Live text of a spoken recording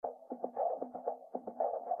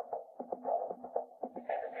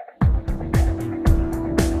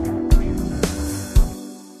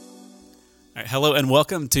All right, hello and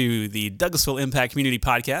welcome to the Douglasville Impact Community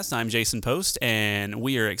Podcast. I'm Jason Post, and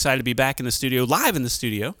we are excited to be back in the studio, live in the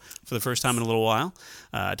studio, for the first time in a little while,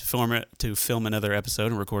 to film another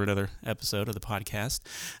episode and record another episode of the podcast.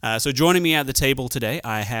 So joining me at the table today,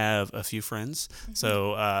 I have a few friends. Mm-hmm.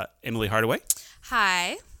 So Emily Hardaway.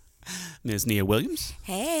 Hi. Ms. Nia Williams.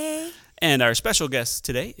 Hey. And our special guest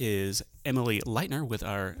today is Emily Leitner with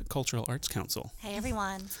our Cultural Arts Council. Hey,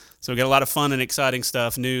 everyone. So we got a lot of fun and exciting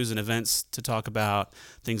stuff, news and events to talk about,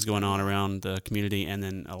 things going on around the community, and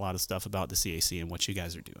then a lot of stuff about the CAC and what you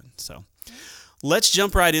guys are doing. So let's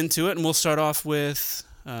jump right into it, and we'll start off with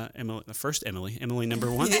Emily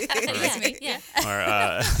number one, to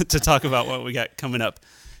talk about what we got coming up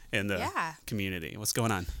in the community. What's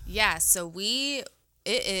going on? Yeah, so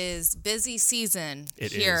it is busy season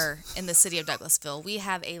here in the city of Douglasville. We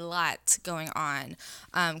have a lot going on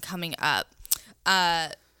coming up.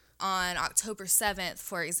 On October 7th,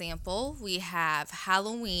 for example, we have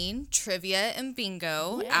Halloween trivia and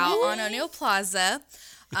bingo out on O'Neill Plaza.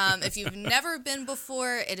 If you've never been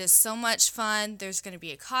before, it is so much fun. There's going to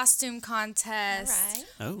be a costume contest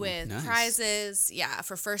with prizes,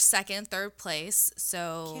 for first, second, third place.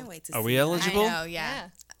 So can't wait to Are see we that. eligible? I know, yeah.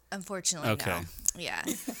 Unfortunately, no. Yeah.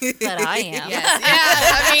 But I am. Yes. Yeah.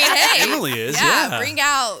 I mean, hey. Emily is, Bring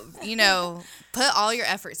out, put all your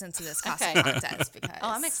efforts into this costume contest because. Oh,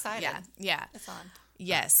 I'm excited. Yeah. It's on.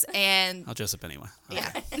 Yes, and I'll dress up anyway.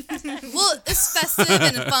 Yeah. Well, it's festive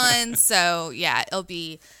and fun, so it'll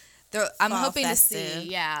be. I'm hoping festive. to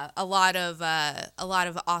see a lot of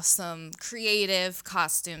awesome creative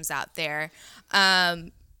costumes out there.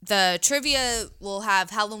 The trivia will have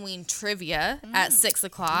Halloween trivia at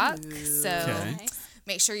 6:00. So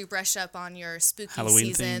make sure you brush up on your spooky Halloween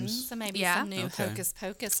season. themes. So maybe some new Hocus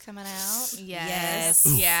Pocus coming out. Yes.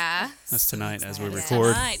 Yeah. That's tonight as we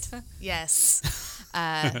record. Tonight. Yes.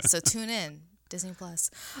 So tune in. Disney Plus.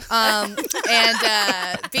 And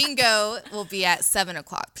bingo will be at 7:00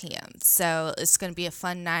 p.m. So it's going to be a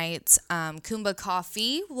fun night. Kumba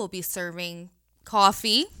Coffee will be serving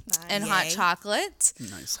coffee and hot chocolate.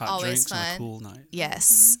 Nice hot Always drinks fun. on a cool night.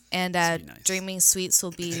 Yes. And Nice. Dreaming Sweets will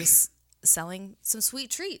be selling some sweet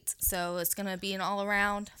treats. So it's going to be an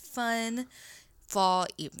all-around fun fall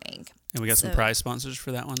evening. And we got some prize sponsors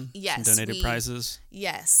for that one? Yes. Some donated prizes?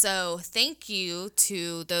 Yes. So thank you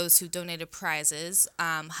to those who donated prizes.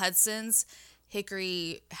 Hudson's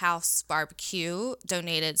Hickory House Barbecue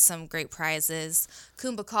donated some great prizes.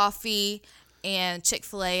 Kumba Coffee and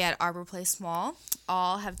Chick-fil-A at Arbor Place Mall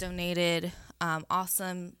all have donated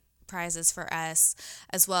awesome prizes for us,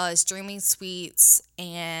 as well as Dreaming Sweets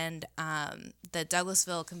and the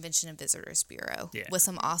Douglasville Convention and Visitors Bureau with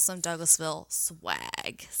some awesome Douglasville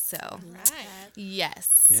swag. So,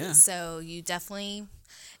 yes. Yeah. So it's definitely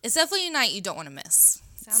a night you don't want to miss.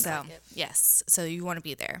 Sounds like it. Yes. So you want to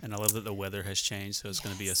be there. And I love that the weather has changed, so it's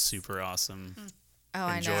going to be a super awesome,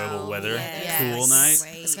 enjoyable enjoyable weather, Yes. cool night.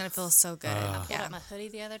 Great. It's going to feel so good. I pulled up my hoodie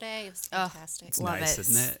the other day. It was fantastic. It's Love nice, it.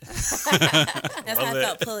 isn't it? That's how I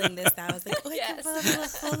felt pulling this down. I was like, oh, Yes. I can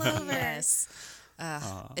pull over. Yes.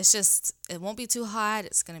 It's just, it won't be too hot.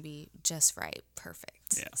 It's going to be just right.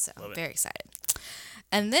 Perfect. Yeah, So love it. very excited.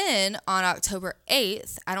 And then on October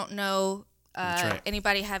 8th, I don't know, That's right.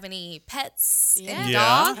 anybody have any pets and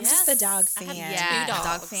Yeah. dogs? I'm just a dog I fan. have two dogs.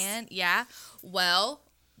 Dog fan. Yeah. Well,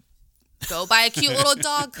 go buy a cute little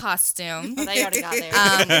dog costume. They already got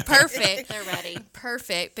theirs. Perfect. They're ready.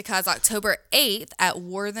 Perfect, because October 8th at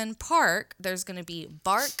Worthen Park, there's going to be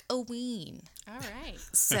Bark-a-Ween. All right.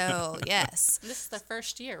 So, yes. This is the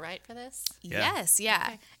first year, right, for this? Yeah. Yes,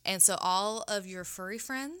 yeah. And so all of your furry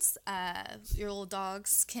friends, your little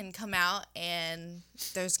dogs can come out, and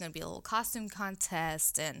there's going to be a little costume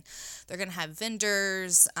contest, and they're going to have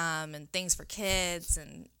vendors and things for kids,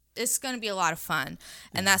 and it's going to be a lot of fun.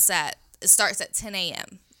 And it starts at 10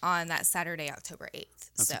 a.m. on that Saturday, October 8th.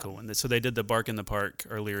 That's a cool one. So they did the Bark in the Park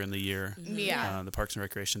earlier in the year. Yeah. The Parks and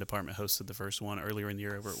Recreation Department hosted the first one earlier in the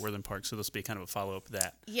year over at Worthen Park, so this will be kind of a follow-up to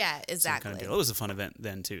that. Yeah, Same exactly. kind of deal. It was a fun event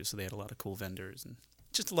then, too, so they had a lot of cool vendors and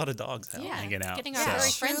just a lot of dogs out hanging out. Getting our so.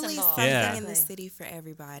 furry friends Truly involved. something Yeah. in the city for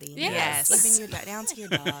everybody. Yes. Even down to your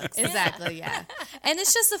dogs. Exactly, yeah. And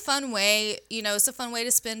it's just a fun way, it's a fun way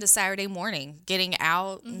to spend a Saturday morning, getting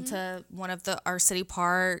out into one of our city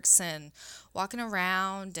parks and walking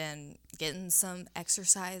around and getting some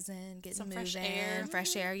exercise in, getting Some moving,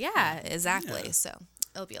 fresh air. Yeah, exactly. Yeah. So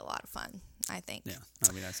it'll be a lot of fun, I think. Yeah,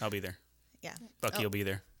 that'll be nice. I'll be there. Yeah. Bucky will be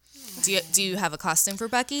there. Do you have a costume for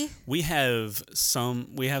Bucky? We have some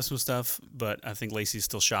stuff, but I think Lacey's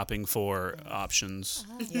still shopping for options.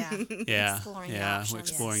 Yeah. Yeah, Exploring yeah, options. we're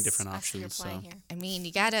exploring different I see your options. play So here. I mean,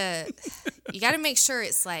 you gotta make sure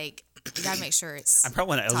it's like you got to make sure it's. I'm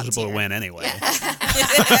probably not top eligible to tier. win anyway.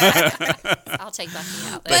 I'll take Bucky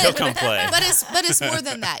out But there. he'll come play. But it's more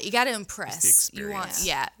than that. You got to impress. the You want, experience.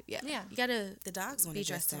 yeah. Yeah. You got to The dogs want be to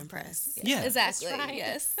dress dressed to to impress. Yeah. Exactly. That's right.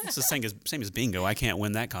 Yes. It's the same as bingo. I can't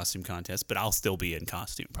win that costume contest, but I'll still be in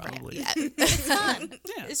costume probably. Yeah. It's fun.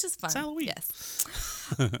 Yeah. It's just fun. It's Halloween. Yes.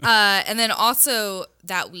 And then also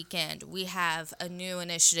that weekend, we have a new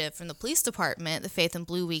initiative from the police department, the Faith and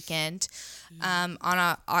Blue Weekend. On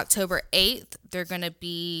October 8th, they're going to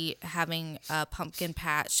be having a pumpkin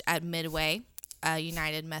patch at Midway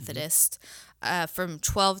United Methodist from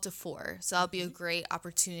 12 to 4. So that'll be a great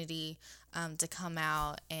opportunity to come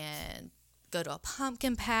out and go to a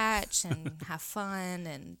pumpkin patch and have fun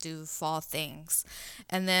and do fall things.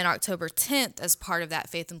 And then October 10th, as part of that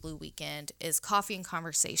Faith and Blue Weekend, is Coffee and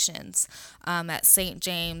Conversations at St.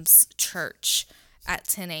 James Church at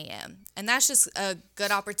 10 a.m. And that's just a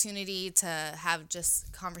good opportunity to have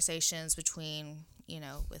just conversations between,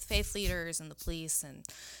 with faith leaders and the police. And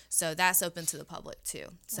so that's open to the public too.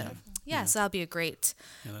 So, so that'll be a great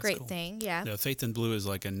that's cool. thing. Yeah. The Faith and Blue is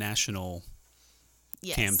like a national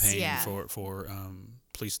Yes. campaign Yeah. for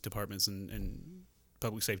police departments and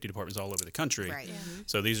public safety departments all over the country. Right.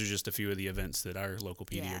 So these are just a few of the events that our local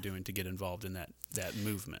PD Yeah. are doing to get involved in that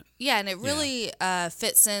movement. Yeah, and it really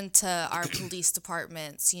fits into our police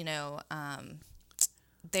departments,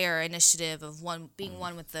 their initiative of being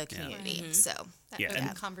one with the community. So, That Yeah, open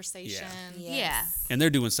and- conversation. yeah. And they're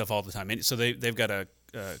doing stuff all the time. And so they've got a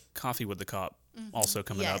Coffee with the Cop also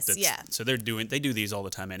coming Yes, up. yeah. So they do these all the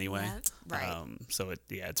time anyway. Right. So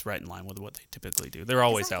it's right in line with what they typically do. They're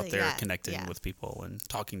always Exactly, out there yeah, connecting yeah. with people and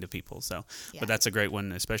talking to people. So, Yeah. but that's a great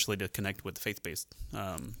one, especially to connect with the faith-based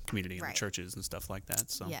community and Right. churches and stuff like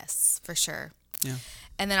that. So Yes, for sure. yeah.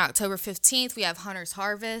 And then October 15th, we have Hunter's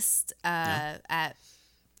Harvest at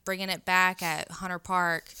bringing it back at Hunter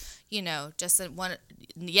Park. Just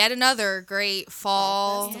yet another great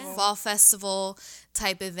fall festival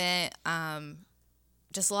type event.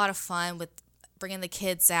 Just a lot of fun with bringing the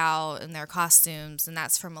kids out in their costumes, and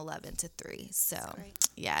that's from 11 to 3. So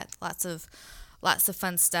yeah, lots of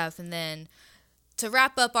fun stuff. And then to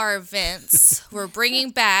wrap up our events, we're bringing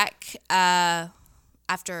back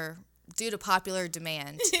due to popular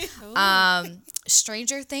demand,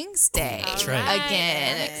 Stranger Things Day right.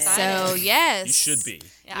 again. Excited. So yes, You should be.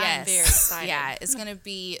 Yeah, Yes. I'm very excited. Yeah, it's going to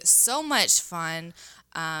be so much fun.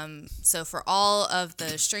 So for all of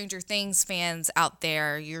the Stranger Things fans out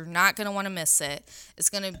there, you're not going to want to miss it. It's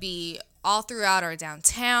going to be all throughout our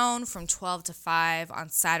downtown from 12 to 5 on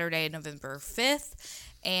Saturday, November 5th.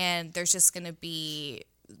 And there's just going to be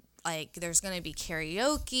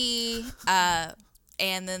karaoke,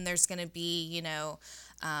 and then there's going to be,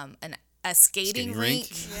 a skating rink.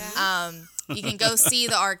 You can go see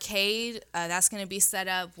the arcade. That's going to be set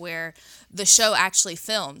up where the show actually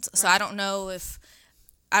filmed. So I don't know if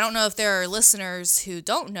there are listeners who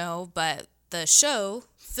don't know, but the show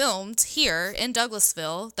filmed here in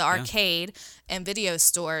Douglasville, the arcade and video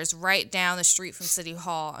stores right down the street from City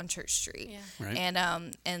Hall on Church Street. Yeah. Right. And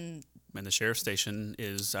And the sheriff's station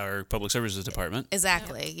is our public services department.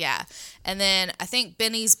 exactly, yeah. And then I think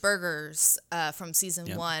Benny's Burgers from season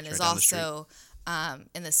Yep, 1 it's is right down the street. also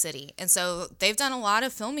in the city. And so they've done a lot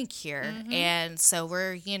of filming here. And so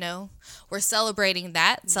we're celebrating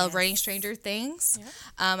that, celebrating Stranger Things.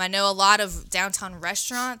 I know a lot of downtown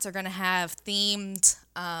restaurants are going to have themed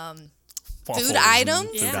Waffles food and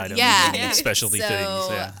items. Food items. Yeah. And specialty So, things.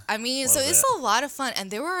 Yeah. I mean, Love so it's that. a lot of fun. And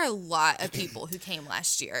there were a lot of people who came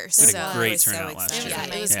last year. Had a So great was so turnout last excited. year.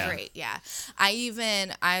 yeah, it was Yeah. great. Yeah,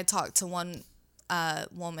 I talked to one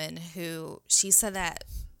woman who she said that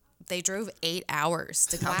they drove 8 hours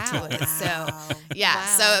to come Wow. to it. So yeah,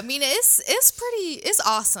 Wow. so I mean it's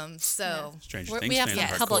awesome. So Stranger We Things have fans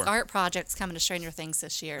some are public hardcore. art projects coming to Stranger Things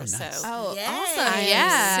this year. nice. So oh Yay. awesome, I am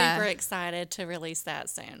yeah, super excited to release that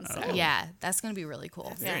soon. So yeah, that's gonna be really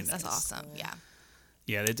cool. Very That's nice. awesome. Yeah.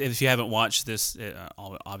 Yeah, if you haven't watched this,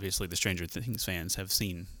 obviously the Stranger Things fans have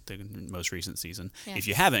seen the most recent season. Yeah. If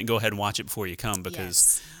you haven't, go ahead and watch it before you come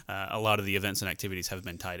because a lot of the events and activities have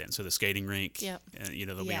been tied in. So the skating rink, Yep.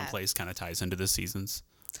 They'll be Yeah. in place, kind of ties into this season's.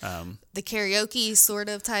 The karaoke sort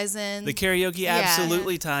of ties in. The karaoke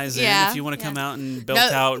absolutely ties in. Yeah. If you want to come out and belt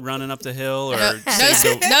No- out running up the hill or no,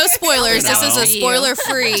 sing the- no spoilers. This is a You. spoiler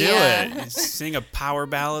free. do Yeah. it. Sing a power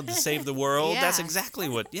ballad to save the world. That's Yeah. exactly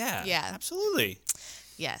what. Yeah. Yeah. Absolutely.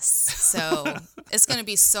 Yes. So it's going to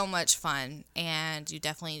be so much fun, and you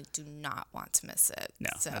definitely do not want to miss it.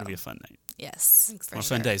 No, so, that'll be a fun night. yes. for Well,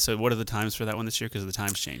 fun sure. day. So, what are the times for that one this year? Because the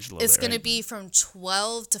times changed a little It's bit. going to right? be from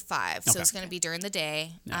 12 to 5. So Okay. it's going to be during the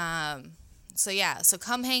day. So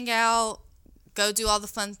come hang out, go do all the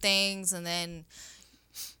fun things, and then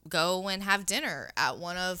go and have dinner at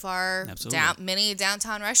one of our Absolutely. many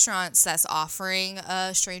downtown restaurants that's offering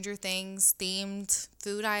a Stranger Things themed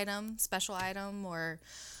food item, special item, or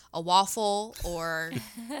a waffle, or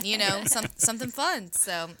something fun.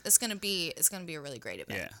 So it's gonna be a really great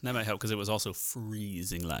event. Yeah, that might help because it was also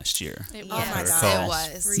freezing last year. It Oh my was. God. It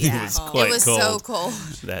was. Freezing Yeah. It was cold. quite It was cold so cold.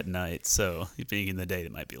 that night. So being in the day,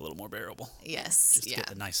 it might be a little more bearable. Yes. Just Yeah.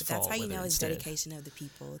 get a nice But fall that's how you weather know it's instead. dedication of the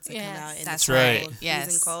people to Yes. come out in That's the right. cold, Yes.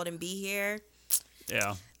 freezing cold, and be here.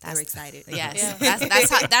 Yeah. They were excited. Yes. Yeah.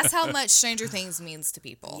 That's how much Stranger Things means to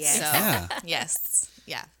people. Yes. So Yeah. yes.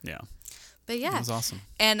 Yeah. Yeah. But It yeah. was awesome.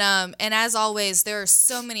 And as always, there are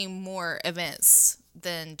so many more events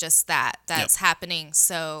than just that's happening.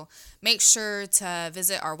 So make sure to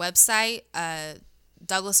visit our website,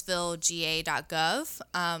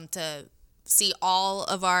 douglasvillega.gov, to see all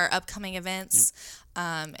of our upcoming events,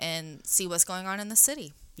 and see what's going on in the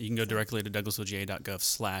city. You can go directly to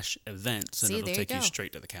douglasvillega.gov/events, and See, it'll there you take you go.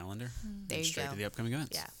 straight to the calendar There and you straight go. to the upcoming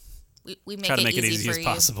events. Yeah. We make Try to it make it easy easy for as you.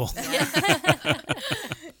 possible.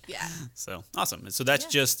 Yeah. So awesome. So that's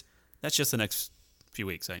just the next few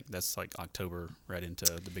weeks. That's like October right into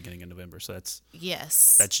the beginning of November. So that's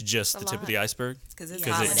Yes. just the tip of the iceberg Because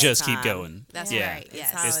because it just keep going. That's yeah. right.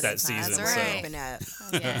 Yes. It's that season. That's so. right. Open up.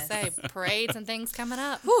 Yeah. Say parades and things coming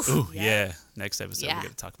up. Ooh, yeah. Next episode Yeah. we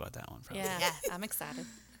get to talk about that one. Probably. Yeah, I'm excited.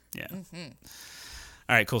 Yeah.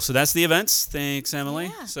 All right, cool. So that's the events. Thanks, Emily.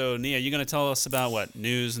 Yeah. So, Nia, you're going to tell us about what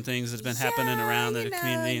news and things that's been happening around the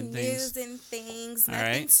community and things. News and things. All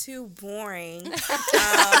Nothing right. too boring. What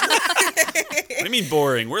do you mean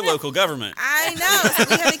boring? We're local government. I know. So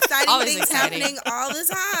we have exciting Always things exciting. happening all the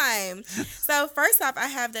time. So first off, I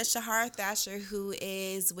have that Shahara Thatcher, who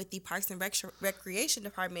is with the Parks and Recreation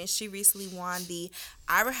Department. She recently won the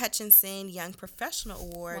Ira Hutchinson Young Professional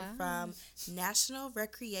Award Wow. from National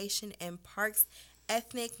Recreation and Parks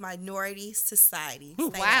Ethnic Minority Society. Say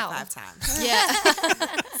that wow. 5 times. Yeah.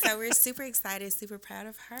 So we're super excited, super proud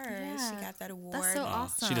of her. She Yeah. got that award. That's so Oh,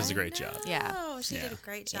 awesome. she does a great job. Yeah. Oh, she did Yeah. a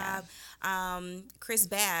great Yeah. job. Chris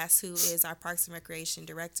Bass, who is our Parks and Recreation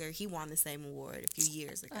director, he won the same award a few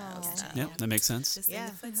years ago. So Yep, that makes sense. just Yeah.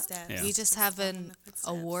 in the footsteps. Yeah. We just have following an the footsteps.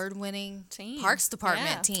 award-winning Team. Parks Department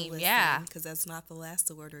Yeah. team. Listen, Yeah. because that's not the last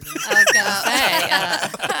award we're I going was gonna say.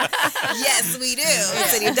 Yes, we do.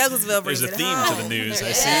 City of Douglasville brings There's a it theme home. to the news,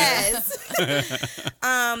 I see. Yes.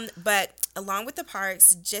 But along with the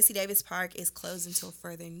parks, Jesse Davis Park is closed until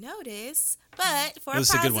further notice. But for This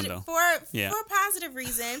is a good one, though. Yeah. For a positive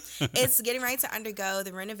reason, it's getting ready to undergo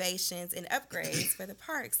the renovations and upgrades for the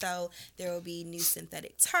park. So there will be new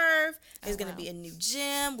synthetic turf. There's going to be a new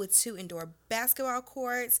gym with 2 indoor basketball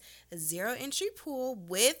courts, a 0 entry pool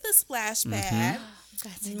with a splash pad,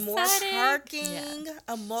 more exciting. parking,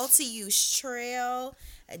 a multi-use trail,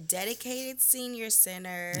 a dedicated senior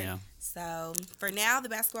center. Yeah. So for now, the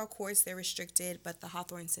basketball courts, they're restricted, but the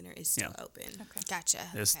Hawthorne Center is still open. Gotcha.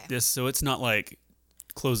 Okay. So it's not like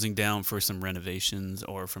closing down for some renovations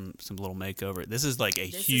or from some little makeover. This is like a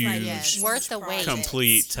This is huge, like Yes. Worth the wait.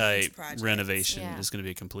 complete Huge type project. renovation. Yeah. It's going to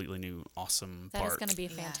be a completely new, awesome That is park. going to be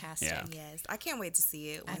Yeah. fantastic. Yeah. Yes, I can't wait to see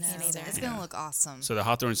it. I once can't it's either. It's done. gonna look awesome. So the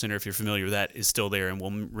Hawthorne Center, if you're familiar with that, is still there and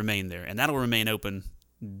will remain there, and that'll remain open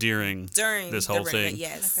during During this the whole renova- thing.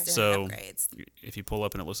 yes, during So upgrades. if you pull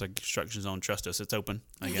up and it looks like construction zone, trust us, it's open.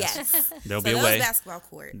 I guess Yes, there'll so be a those way, basketball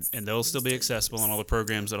courts, and they'll still be accessible, and all the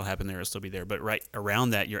programs that'll happen there will still be there. But right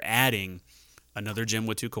around that, you're adding another gym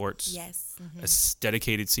with 2 courts. Yes, A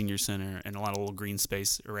dedicated senior center and a lot of little green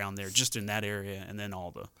space around there, just in that area, and then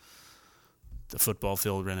all the football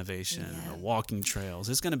field renovation, the walking trails.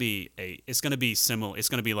 It's going to be similar. It's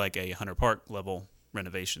going to be like a Hunter Park level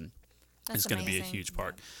renovation. That's It's going to be a amazing. huge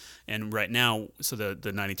park. And right now, so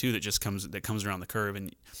the 92 that comes around the curve,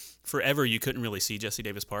 and forever you couldn't really see Jesse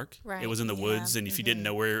Davis Park. Right. It was in the woods, and if you didn't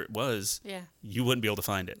know where it was, Yeah. you wouldn't be able to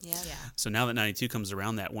find it. yeah, Yeah. So now that 92 comes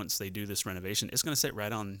around, that once they do this renovation, it's going to sit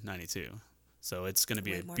right on 92. So it's going to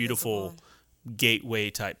be Way a more beautiful visible.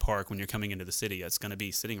 gateway type park when you're coming into the city. It's going to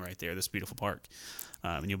be sitting right there, this beautiful park,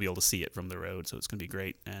 and you'll be able to see it from the road. So it's going to be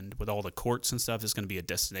great. And with all the courts and stuff, it's going to be a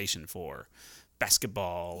destination for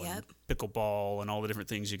basketball and pickleball and all the different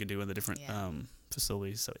things you can do in the different Yeah.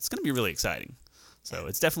 facilities. So it's going to be really exciting. So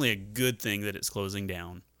it's definitely a good thing that it's closing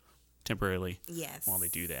down temporarily yes. while they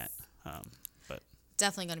do that. But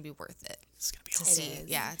Definitely gonna be worth it it's going to be to awesome. see. is.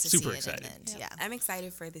 Yeah. To Super see excited. it. And, yeah. I'm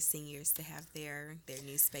excited for the seniors to have their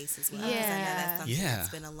new space as well. 'cause I know Yeah. that's something Yeah. that's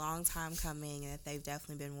been a long time coming and that they've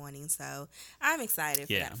definitely been wanting. So I'm excited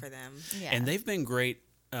for Yeah. that for them. Yeah. And they've been great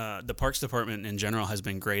the Parks Department in general has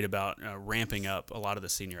been great about ramping up a lot of the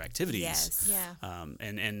senior activities. Yes. Yeah.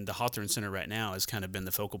 And the Hawthorne Center right now has kind of been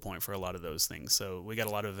the focal point for a lot of those things. So we got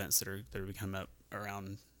a lot of events that are coming up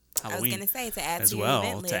around I was Halloween going to say, to add as to your well,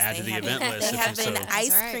 event list. to add to the have event an- list. They if have you- an so-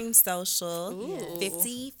 ice right. cream social, Ooh.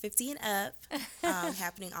 50 and up,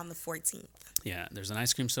 happening on the 14th. yeah, there's an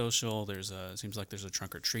ice cream social. Seems like there's a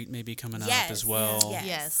trunk or treat maybe coming up Yes. as well.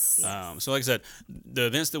 Yes. Yes. So like I said, the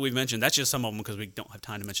events that we've mentioned, that's just some of them because we don't have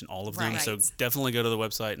time to mention all of them. Right. So definitely go to the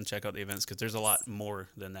website and check out the events because there's a lot more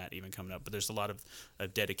than that even coming up. But there's a lot of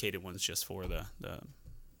dedicated ones just for the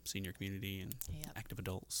senior community and Yep. active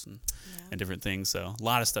adults and different things. So a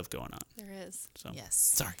lot of stuff going on. There is. So Yes.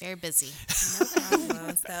 sorry. Very busy. No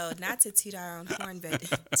problem. So, not to toot our own horn, but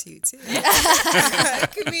toot.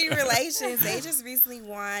 Community Relations, they just recently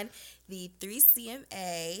won the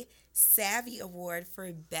 3CMA Savvy Award for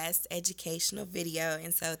Best Educational Video.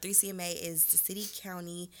 And so 3CMA is the City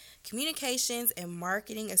County Communications and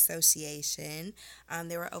Marketing Association.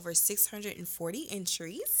 There were over 640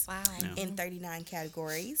 entries Wow. Yeah. in 39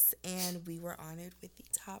 categories, and we were honored with the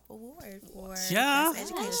top award for Yeah.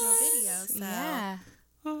 Best Educational Video. So Yeah.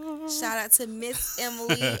 shout out to Miss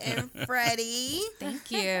Emily and Freddie, Thank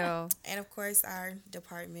you. and of course our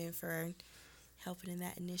department for helping in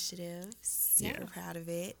that initiative. Super proud of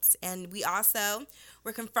it. And we also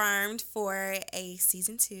were confirmed for a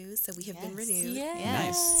season 2, so we have been Yes. renewed. Yeah.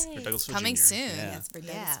 Nice. For Douglasville Coming Junior. soon. Yeah. Yes, for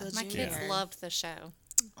Yeah. Douglasville My kids Junior. loved the show.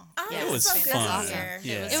 Oh, Yeah, it was so good to fun. hear.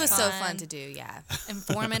 Yeah. It was so fun. fun to do. Yeah.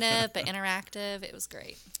 Informative but interactive. It was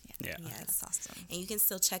great. Yeah. Yes. That's awesome. And you can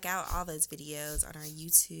still check out all those videos on our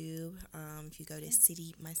YouTube. If you go to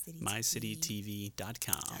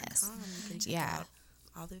MyCityTV.com. Yes. you can check Yeah. out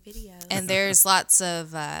all the videos. And there's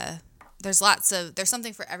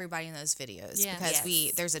something for everybody in those videos Yes. because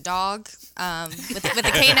Yes. there's a dog with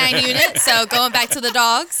the canine unit. So going back to the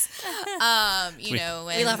dogs, We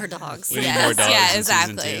love her dogs. We need Yes, more dogs yeah, in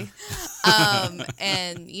season exactly.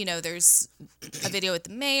 And there's a video with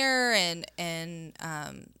the mayor and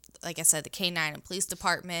like I said, the K9 and police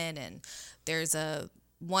department, and there's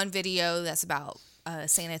one video that's about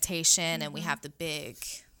sanitation, and we have the big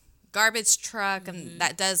garbage truck, and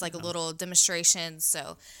that does like a little demonstration.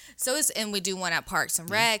 So it's, and we do one at Parks and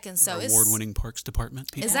Rec, and so Our it's award-winning Parks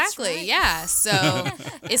Department people. exactly, right. yeah. So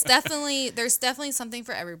there's definitely something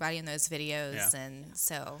for everybody in those videos, Yeah. and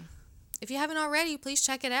so if you haven't already, please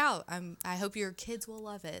check it out. I hope your kids will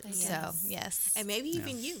love it. Yes. So yes, And maybe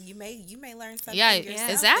even you may learn something. Yeah,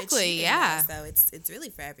 yourself exactly, That you didn't yeah. know. So it's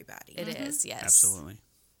really for everybody. it is. Yes, Absolutely.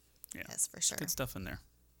 Yes, for sure. Good stuff in there.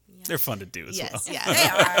 They're fun to do as Yes, well. yes, They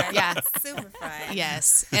are. yeah, Super fun.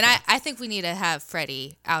 yes. And I think we need to have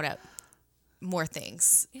Freddie out at more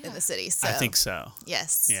things in the city. So I think so.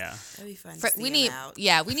 yes, Yeah. That'd be fun. Fre- to see we him need out.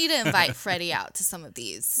 we need to invite Freddie out to some of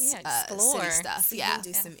these Yeah, city explore. stuff. See Yeah, him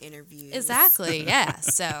do some interviews. exactly. Yeah.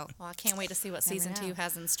 So Well, I can't wait to see what season know. 2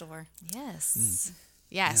 has in store. yes,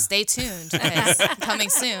 yeah. Stay tuned because coming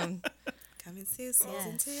soon. Coming soon,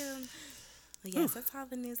 season Yes. 2. Well, yes, that's all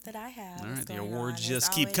the news that I have. All What's right. The going awards on. just There's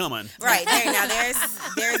keep always- coming. Right there. Now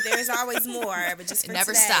there's always more, but just for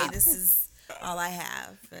never today, stops. this is all I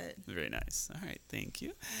have. But Very nice. All right. Thank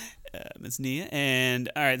you, Ms. Nia.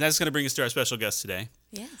 And all right, that's going to bring us to our special guest today,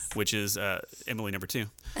 Yes. which is Emily number 2,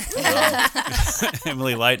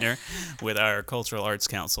 Emily Leitner with our Cultural Arts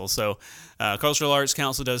Council. So Cultural Arts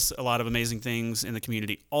Council does a lot of amazing things in the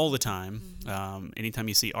community all the time. Anytime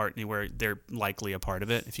you see art anywhere, they're likely a part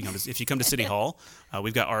of it. If you come to City Hall,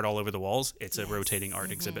 we've got art all over the walls. It's a rotating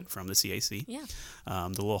art exhibit from the CAC. Yeah.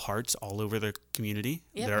 The little hearts all over the community.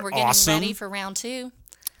 Yep, They're we're getting awesome. ready for round 2.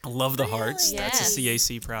 I love the hearts. Yes. That's a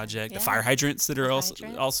CAC project. Yeah. The fire hydrants that are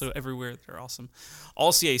hydrants. also everywhere. They're awesome.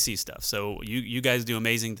 All CAC stuff. So you guys do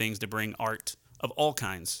amazing things to bring art of all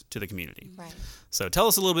kinds to the community. Right. So tell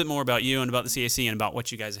us a little bit more about you and about the CAC and about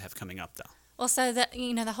what you guys have coming up, though. Well, so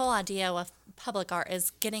the whole idea of public art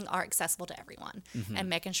is getting art accessible to everyone and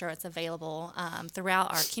making sure it's available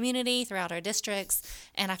throughout our community, throughout our districts.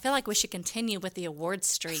 And I feel like we should continue with the awards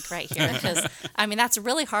streak right here because, that's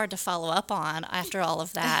really hard to follow up on after all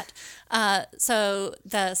of that. So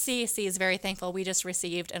the CAC is very thankful. We just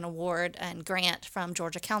received an award and grant from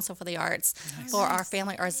Georgia Council for the Arts for our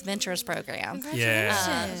Family Arts Ventures program.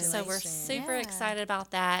 Yeah. So we're super excited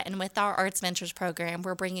about that. And with our Arts Ventures program,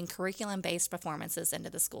 we're bringing curriculum-based performances into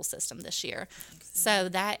the school system this year. So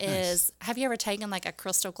that is, have you ever taken like a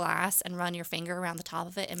crystal glass and run your finger around the top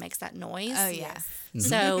of it? It makes that noise. Oh yeah.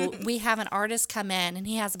 So we have an artist come in and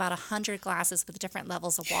he has about 100 glasses with different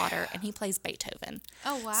levels of water and he plays Beethoven.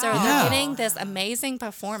 Oh wow. So they're getting this amazing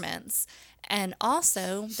performance. And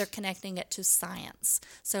also, they're connecting it to science.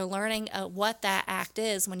 So learning what that act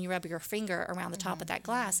is when you rub your finger around the top of that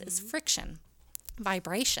glass is friction,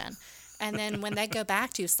 vibration. And then when they go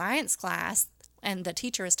back to science class, and the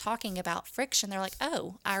teacher is talking about friction, they're like,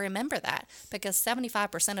 oh, I remember that, because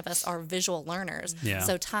 75% of us are visual learners. Yeah.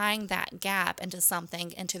 So tying that gap into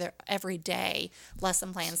something, into their everyday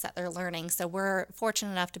lesson plans that they're learning. So we're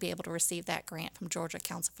fortunate enough to be able to receive that grant from Georgia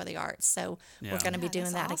Council for the Arts. So Yeah. we're going to be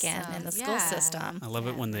doing that that's again awesome. in the school Yeah. system. I love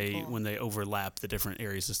it when they overlap the different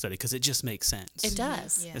areas of study because it just makes sense. It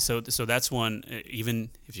does. Yeah. So that's one. Even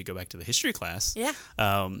if you go back to the history class, Yeah.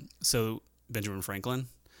 So Benjamin Franklin,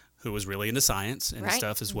 who was really into science and Right.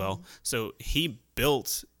 stuff as well, so he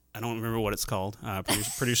built. I don't remember what it's called.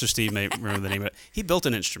 Producer Steve may remember the name of it. He built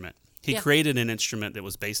an instrument. He Yeah. created an instrument that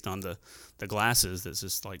was based on the glasses. That's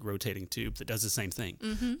this like rotating tube that does the same thing.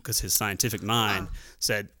 Mm-hmm. Because his scientific mind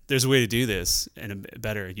said, "There's a way to do this and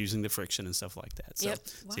better using the friction and stuff like that." So, Yep.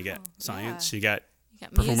 so you got Wow. science, Yeah. you got You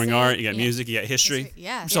got performing music, art, you got yeah. music, you got history.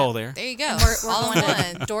 Yeah. It's all there. There you go. We're all in going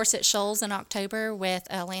to one. Dorset Shoals in October with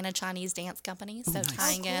Atlanta Chinese Dance Company. So nice.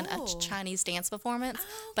 tying in a cool. Chinese dance performance,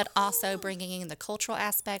 but also bringing in the cultural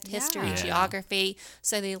aspect, history, Yeah. geography.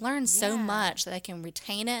 So they learn so Yeah. much that they can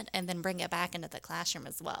retain it and then bring it back into the classroom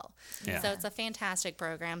as well. Yeah. So it's a fantastic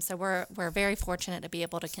program. So we're very fortunate to be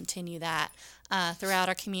able to continue that throughout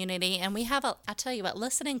our community. And we have I tell you what,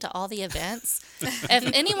 listening to all the events, if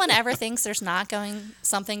anyone ever thinks there's not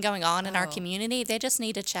something going on in our community, they just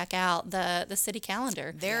need to check out the city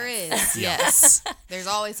calendar. There is. Yes. There's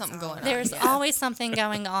always something going on. There's always something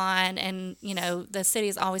going on, and the city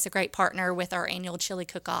is always a great partner with our annual chili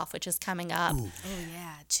cook-off, which is coming up. Oh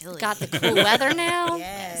yeah, chili. Got the cool weather now.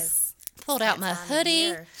 Yes. Pulled out my Time of hoodie,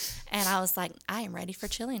 year. and I was like, I am ready for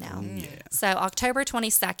chili now. Yeah. So October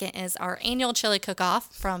 22nd is our annual chili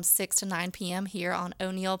cook-off from 6 to 9 p.m. here on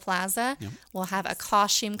O'Neill Plaza. Yep. We'll have a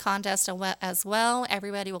costume contest as well.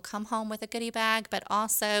 Everybody will come home with a goodie bag, but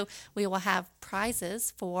also we will have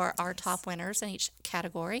prizes for our top winners in each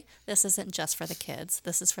category. This isn't just for the kids.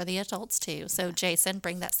 This is for the adults too. So Jason,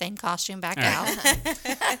 bring that same costume back out.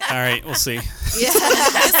 All right, we'll see.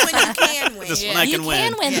 This one you can win. This one I You can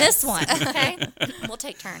win. can win this one, okay? We'll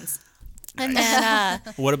take turns. And then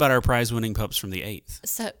What about our prize-winning pups from the 8th?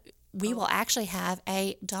 so we will actually have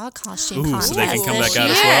a dog costume Ooh, contest so they can come this back out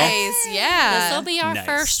as year. well? Nice. Yeah. This will be our Nice.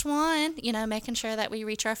 first one, making sure that we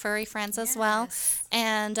reach our furry friends as well.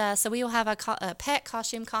 And so we will have a pet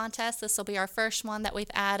costume contest. This will be our first one that we've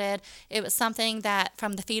added. It was something that,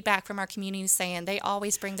 from the feedback from our community, saying they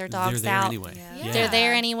always bring their dogs They're there out. anyway. Yeah. They're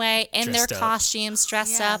there anyway in Dressed their up. costumes,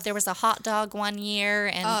 dressed Yeah. up. There was a hot dog one year,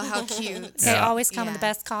 and Oh, how cute. they Yeah. always come in the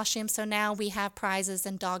Yeah. best costumes. So now we have prizes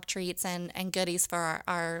and dog treats and goodies for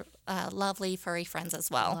our lovely furry friends as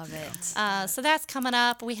well. Love it. So that's coming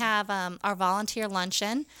up. We have our volunteer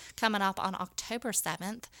luncheon coming up on October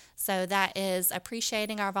 7th. So that is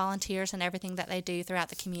appreciating our volunteers and everything that they do throughout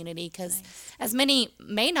the community. Because as many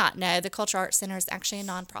may not know, the Cultural Arts Center is actually a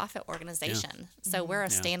nonprofit organization. So we're a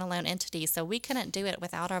standalone entity. So we couldn't do it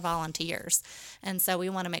without our volunteers. And so we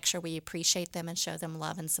want to make sure we appreciate them and show them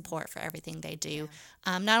love and support for everything they do,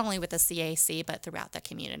 not only with the CAC, but throughout the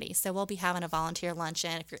community. So we'll be having a volunteer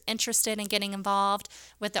luncheon. If you're interested in getting involved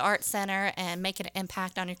with the Arts Center and making an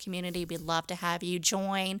impact on your community, we'd love to have you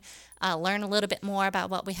join, learn a little bit more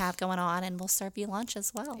about what we have going on, and we'll serve you lunch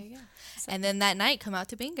as well. And then that night, come out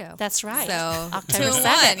to bingo. That's right. So October 2 in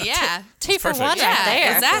 7th. 1, yeah. Two for Perfect. one Yeah, right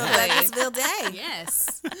there. exactly. Douglasville Day.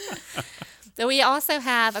 Yes. So we also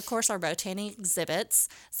have, of course, our rotating exhibits.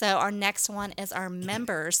 So our next one is our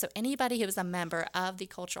members. So anybody who is a member of the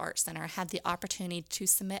Cultural Arts Center had the opportunity to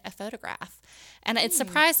submit a photograph. And it's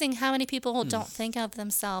surprising how many people don't think of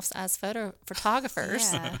themselves as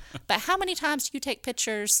photographers. Yeah. But how many times do you take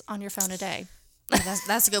pictures on your phone a day?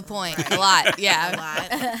 That's a good point. A lot. A Yeah.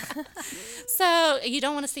 lot. So you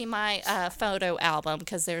don't want to see my photo album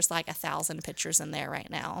because there's like 1,000 pictures in there right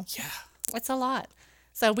now. Yeah. It's a lot.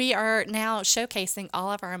 So we are now showcasing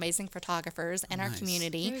all of our amazing photographers in our Nice.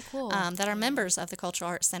 community Very cool. that are members of the Cultural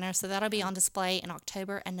Arts Center. So that'll be on display in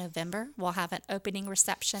October and November. We'll have an opening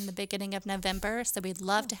reception the beginning of November. So we'd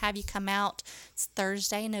love to have you come out. It's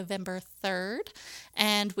Thursday, November 3rd,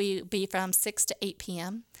 and we be from 6 to 8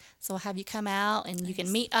 p.m. So we'll have you come out and you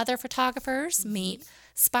can meet other photographers, meet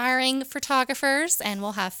aspiring photographers, and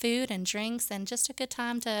we'll have food and drinks and just a good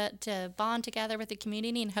time to bond together with the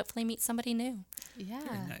community and hopefully meet somebody new. Yeah.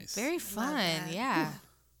 nice. Very fun. that. Yeah.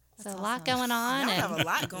 So a lot going on. Y'all and have a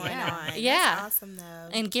lot going Yeah. on. Yeah. That's awesome, though.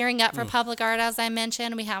 and gearing up for public art, as I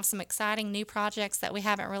mentioned. We have some exciting new projects that we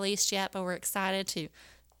haven't released yet, but we're excited to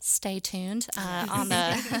stay tuned on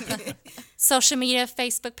the social media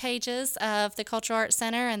Facebook pages of the Cultural Arts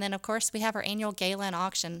Center. And then, of course, we have our annual gala and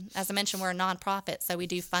auction. As I mentioned, we're a nonprofit, so we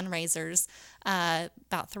do fundraisers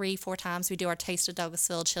about 3-4 times. We do our Taste of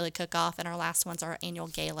Douglasville chili cook-off, and our last one's our annual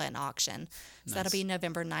gala and auction. So that'll be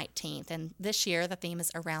November 19th. And this year, the theme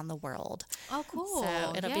is Around the World. Oh, cool.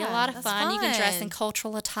 So it'll be a lot of fun. You can dress in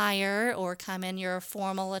cultural attire or come in your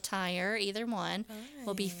formal attire, either one.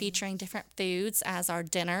 We'll be featuring different foods as our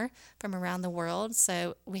dinner from around the world.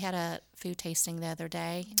 So we had a food tasting the other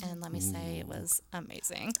day, and let me say it was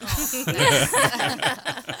amazing.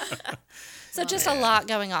 So just a lot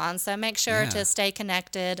going on. So make sure to stay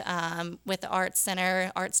connected with the Arts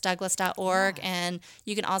Center, artsdouglas.org, and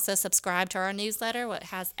you can also subscribe to our newsletter, what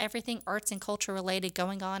has everything arts and culture related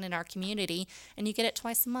going on in our community, and you get it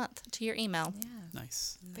twice a month to your email.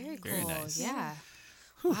 Nice. Very cool. Very nice. Yeah.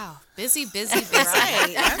 Wow. Busy, busy, busy.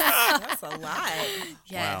 Right. That's a lot.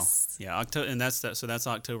 Yes. Wow. Yeah. October, and that's that. So that's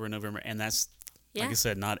October, November, and that's like I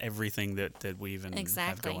said, not everything that we even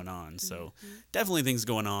have going on. So definitely things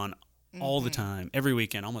going on all the time, every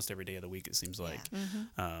weekend, almost every day of the week. It seems like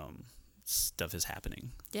stuff is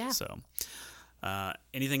happening. Yeah. So,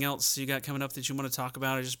 anything else you got coming up that you want to talk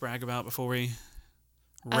about or just brag about before we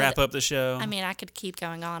wrap up the show? I mean, I could keep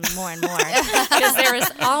going on more and more because there is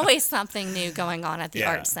always something new going on at the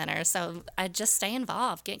Arts Center. So I just stay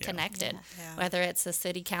involved, get connected. Whether it's the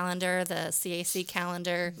city calendar, the CAC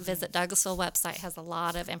calendar, visit Douglasville website has a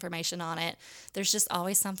lot of information on it. There's just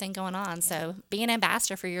always something going on. So be an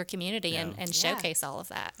ambassador for your community and showcase all of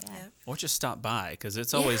that. Or just stop by, because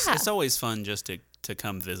it's always fun just to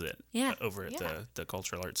come visit over at the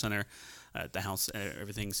Cultural Arts Center. At the house,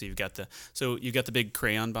 everything. So you've got the big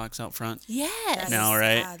crayon box out front. Yes. Now,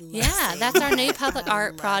 right? Yeah, that's our new public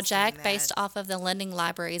art project based off of the Lending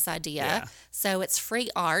Library's idea. Yeah. So it's free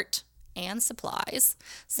art and supplies.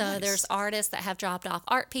 So there's artists that have dropped off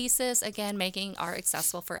art pieces, again, making art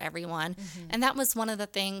accessible for everyone. And that was one of the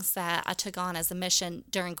things that I took on as a mission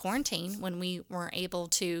during quarantine when we weren't able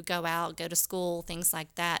to go out, go to school, things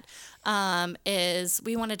like that, is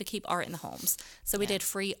we wanted to keep art in the homes. So we did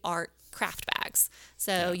free art craft bags.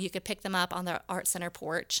 So you could pick them up on the Art Center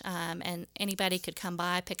porch, and anybody could come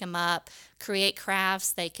by, pick them up, create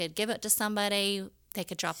crafts. They could give it to somebody. They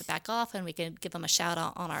could drop it back off, and we could give them a shout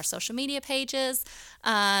out on our social media pages.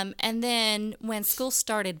 And then when school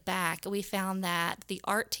started back, we found that the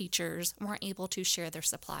art teachers weren't able to share their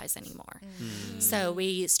supplies anymore. So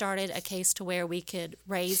we started a case to where we could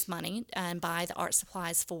raise money and buy the art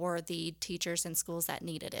supplies for the teachers in schools that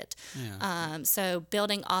needed it. So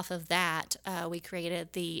building off of that, we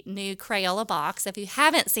created the new Crayola box. If you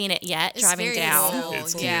haven't seen it yet, driving down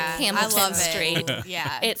It's cute. Hamilton I love Street. it.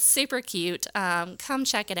 Yeah. It's super cute. Come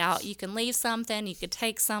check it out. You can leave something. You could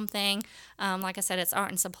take something. Like I said, it's art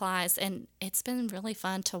and supplies, and it's been really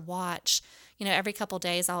fun to watch. You know, every couple of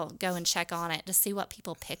days I'll go and check on it to see what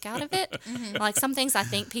people pick out of it. Like some things I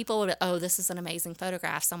think people would, this is an amazing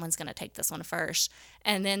photograph. Someone's going to take this one first.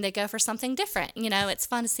 And then they go for something different. You know, it's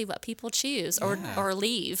fun to see what people choose or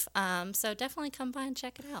leave. So definitely come by and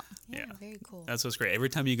check it out. Yeah. Very cool. That's what's great. Every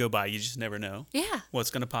time you go by, you just never know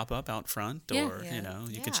what's going to pop up out front, or, you know,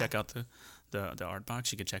 you could check out the art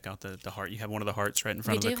box. You could check out the heart. You have one of the hearts right in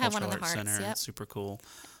front of the Cultural Arts Center. It's super cool.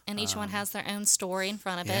 And each one has their own story in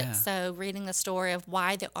front of it. So reading the story of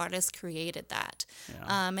why the artist created that.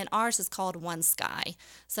 And ours is called One Sky.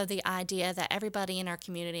 So the idea that everybody in our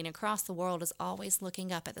community and across the world is always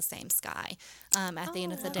looking up at the same sky at the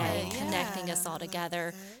end of the day, connecting us all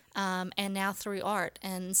together. And now through art.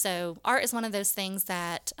 And so art is one of those things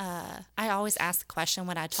that I always ask the question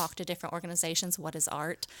when I talk to different organizations, what is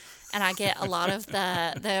art? And I get a lot of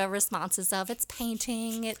the responses of it's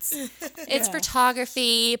painting, it's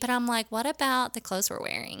photography, but I'm like, what about the clothes we're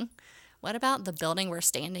wearing? What about the building we're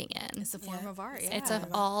standing in? It's a form of art. Yeah. It's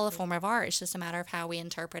all a form of art. It's just a matter of how we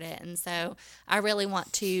interpret it. And so I really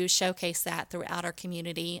want to showcase that throughout our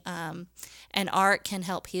community. And art can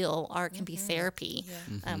help heal. Art can be therapy.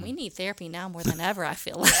 We need therapy now more than ever, I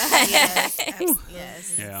feel like.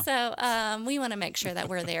 Yes. Yeah. So we want to make sure that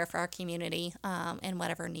we're there for our community and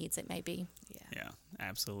whatever needs it may be. Yeah,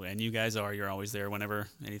 absolutely. And you guys you're always there whenever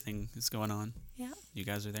anything is going on. Yeah. You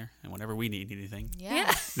guys are there. And whenever we need anything, Yeah.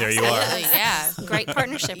 there you are. Yeah. Great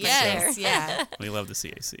partnership right there. Yes. Yeah. We love the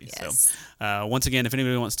CAC. Yes. So, once again, if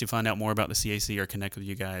anybody wants to find out more about the CAC or connect with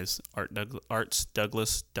you guys,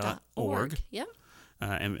 artsdouglas.org. Yep.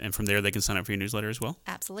 And from there, they can sign up for your newsletter as well.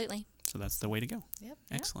 Absolutely. So that's the way to go. Yep.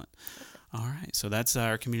 Excellent. All right. So that's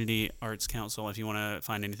our Community Arts Council. If you want to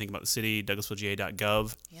find anything about the city,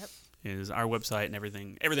 douglasvillega.gov Yep. is our website, and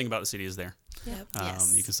everything about the city is there. Yep.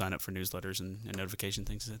 Yes. You can sign up for newsletters and notification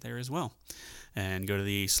things there as well. And go to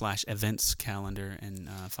the /events calendar and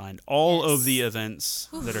find all of the events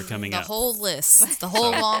that are coming The up. whole list, the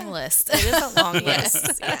whole long list. It is a long list.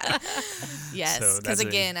 Yes, yeah. Yes, So because that's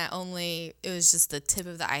again, it was just the tip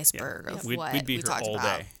of the iceberg of We'd what be we here talked all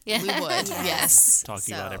about. day. Yeah. We would, yes.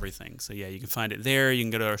 Talking about So, everything. So yeah, you can find it there. You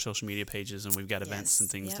can go to our social media pages, and we've got events Yes. and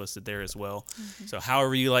things Yep. listed there as well. So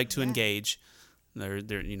however you like to Yeah. engage, there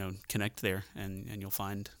connect there, and you'll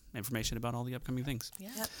find information about all the upcoming things. Yeah,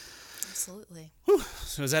 Yep. absolutely.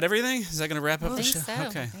 So is that everything? Is that going to wrap up the think show? so.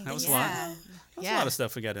 Okay, I that was a Yeah. lot. That's a lot of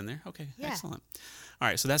stuff we got in there. Okay, Yeah. excellent. All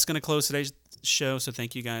right, so that's going to close today's show. So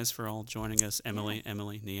thank you guys for all joining us, Emily,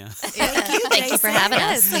 Nia. Thank you for having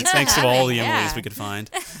us. Thanks to all the Emilys Yeah. we could find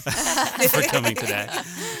for coming today.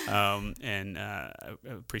 And I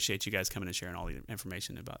appreciate you guys coming and sharing all the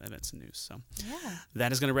information about events and news. So Yeah.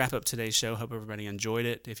 that is going to wrap up today's show. Hope everybody enjoyed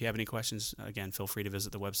it. If you have any questions, again, feel free to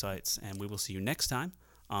visit the websites, and we will see you next time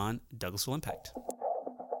on Douglasville Impact.